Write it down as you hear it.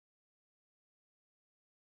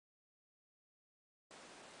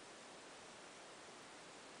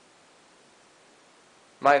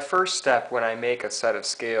My first step when I make a set of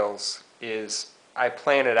scales is I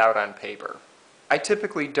plan it out on paper. I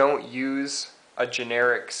typically don't use a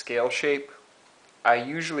generic scale shape. I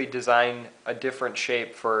usually design a different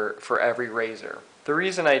shape for every razor. The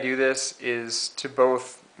reason I do this is to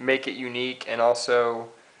both make it unique and also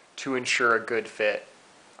to ensure a good fit.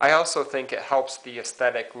 I also think it helps the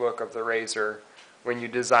aesthetic look of the razor when you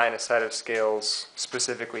design a set of scales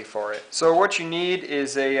specifically for it. So what you need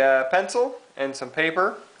is a pencil and some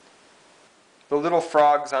paper. The little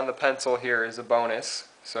frogs on the pencil here is a bonus,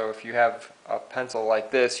 so if you have a pencil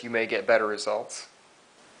like this, you may get better results.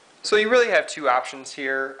 So you really have two options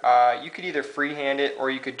here. You could either freehand it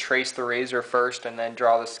or you could trace the razor first and then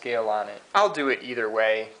draw the scale on it. I'll do it either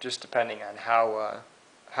way, just depending on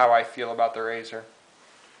how I feel about the razor.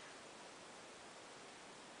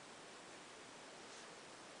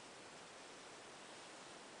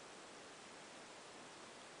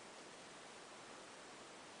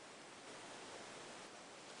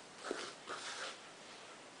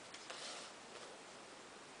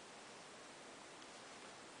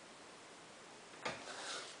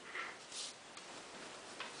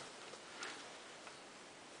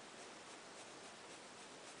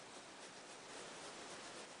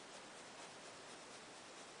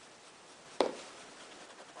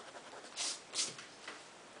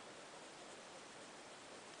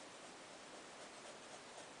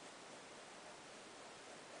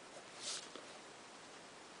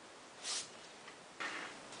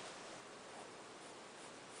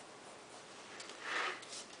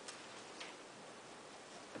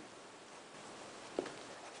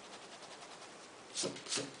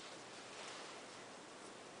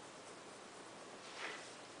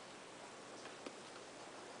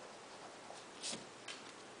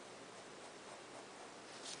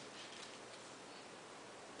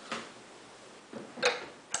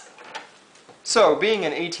 So, being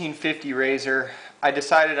an 1850 razor, I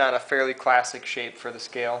decided on a fairly classic shape for the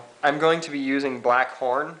scale. I'm going to be using black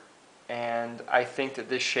horn, and I think that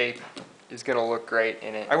this shape is going to look great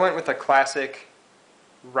in it. I went with a classic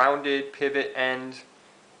rounded pivot end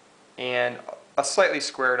and a slightly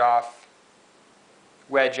squared off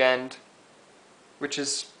wedge end, which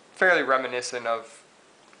is fairly reminiscent of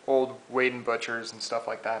old Wade & Butchers and stuff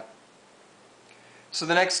like that. So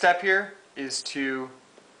the next step here is to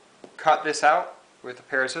cut this out with a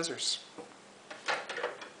pair of scissors.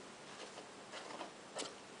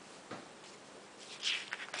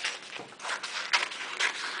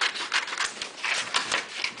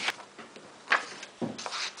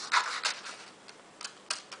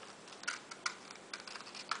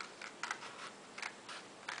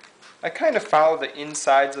 I kind of follow the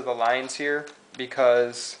insides of the lines here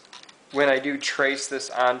because when I do trace this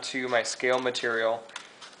onto my scale material,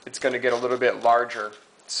 it's going to get a little bit larger.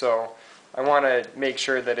 So I want to make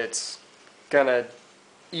sure that it's going to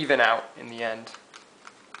even out in the end.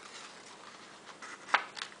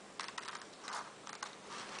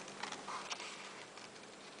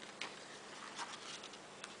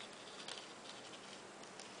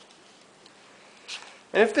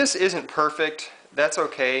 And if this isn't perfect, that's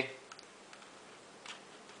okay.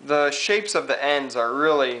 The shapes of the ends are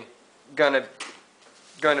really going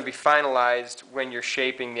to be finalized when you're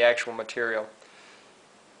shaping the actual material.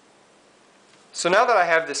 So now that I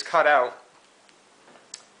have this cut out,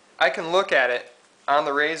 I can look at it on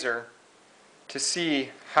the razor to see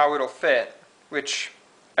how it'll fit, which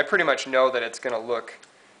I pretty much know that it's going to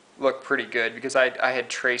look pretty good because I had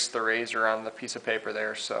traced the razor on the piece of paper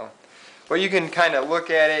there. So, well, you can kind of look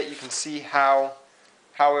at it, you can see how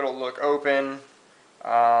it'll look open,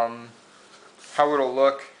 how it'll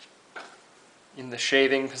look in the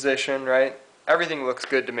shaving position, right? Everything looks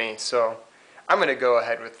good to me, so I'm going to go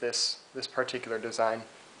ahead with this particular design.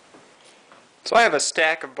 So I have a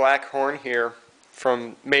stack of black horn here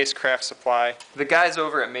from Macecraft Supply. The guys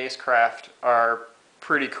over at Macecraft are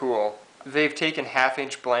pretty cool. They've taken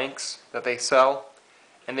 1/2-inch blanks that they sell,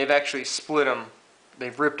 and they've actually split them.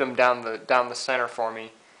 They've ripped them down the center for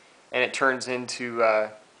me, and it turns into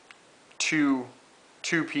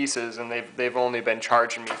two pieces, and they've only been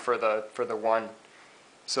charging me for the one.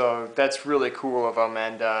 So that's really cool of them,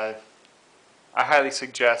 and I highly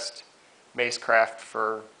suggest Macecraft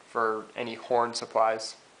for any horn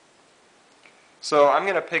supplies. So I'm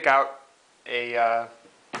going to pick out a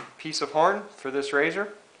piece of horn for this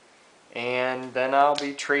razor, and then I'll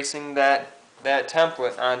be tracing that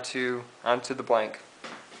template onto the blank.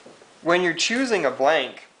 When you're choosing a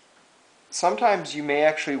blank, sometimes you may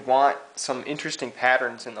actually want some interesting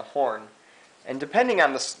patterns in the horn, and depending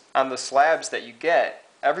on the slabs that you get,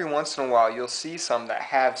 every once in a while you'll see some that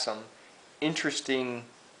have some interesting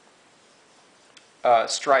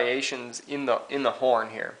striations in the horn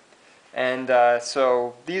here. And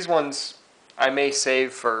so these ones I may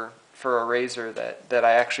save for a razor that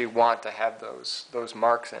I actually want to have those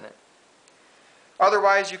marks in it.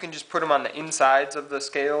 Otherwise, you can just put them on the insides of the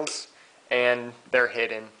scales and they're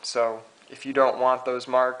hidden. So if you don't want those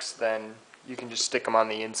marks, then you can just stick them on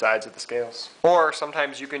the insides of the scales. Or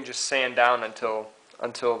sometimes you can just sand down until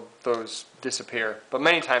those disappear. But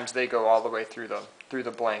many times they go all the way through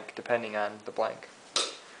the blank, depending on the blank.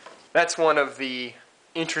 That's one of the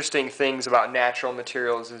interesting things about natural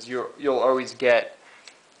materials, is you'll always get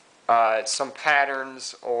some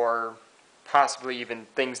patterns or possibly even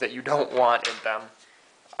things that you don't want in them.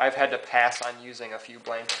 I've had to pass on using a few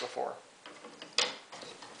blanks before.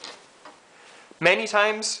 Many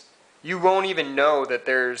times you won't even know that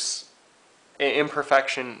there's an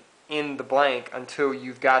imperfection in the blank until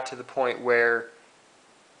you've got to the point where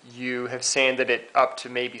you have sanded it up to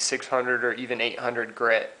maybe 600 or even 800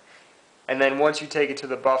 grit. And then once you take it to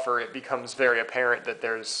the buffer, it becomes very apparent that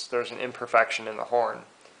there's an imperfection in the horn.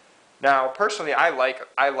 Now, personally, I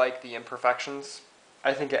like the imperfections.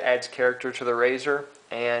 I think it adds character to the razor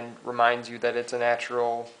and reminds you that it's a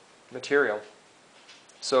natural material.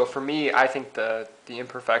 So for me, I think the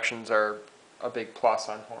imperfections are a big plus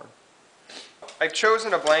on horn. I've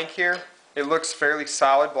chosen a blank here. It looks fairly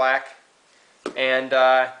solid black, and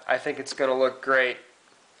I think it's going to look great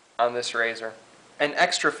on this razor. An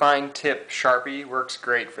extra fine tip Sharpie works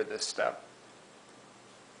great for this step.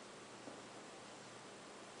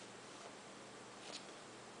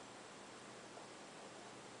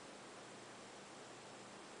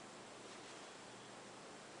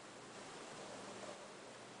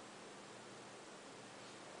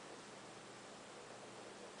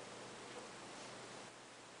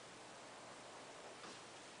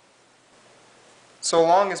 So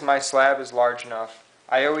long as my slab is large enough,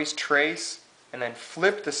 I always trace and then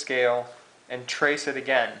flip the scale and trace it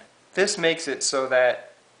again. This makes it so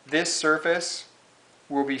that this surface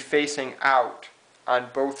will be facing out on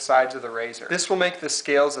both sides of the razor. This will make the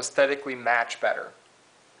scales aesthetically match better.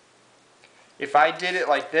 If I did it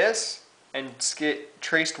like this and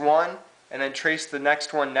traced one and then traced the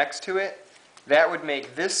next one next to it, that would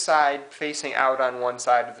make this side facing out on one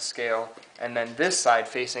side of the scale and then this side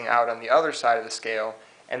facing out on the other side of the scale,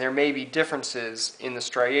 and there may be differences in the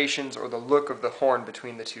striations or the look of the horn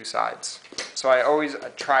between the two sides. So I always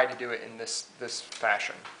try to do it in this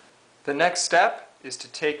fashion. The next step is to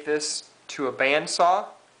take this to a bandsaw.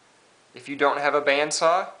 If you don't have a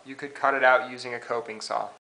bandsaw, you could cut it out using a coping saw.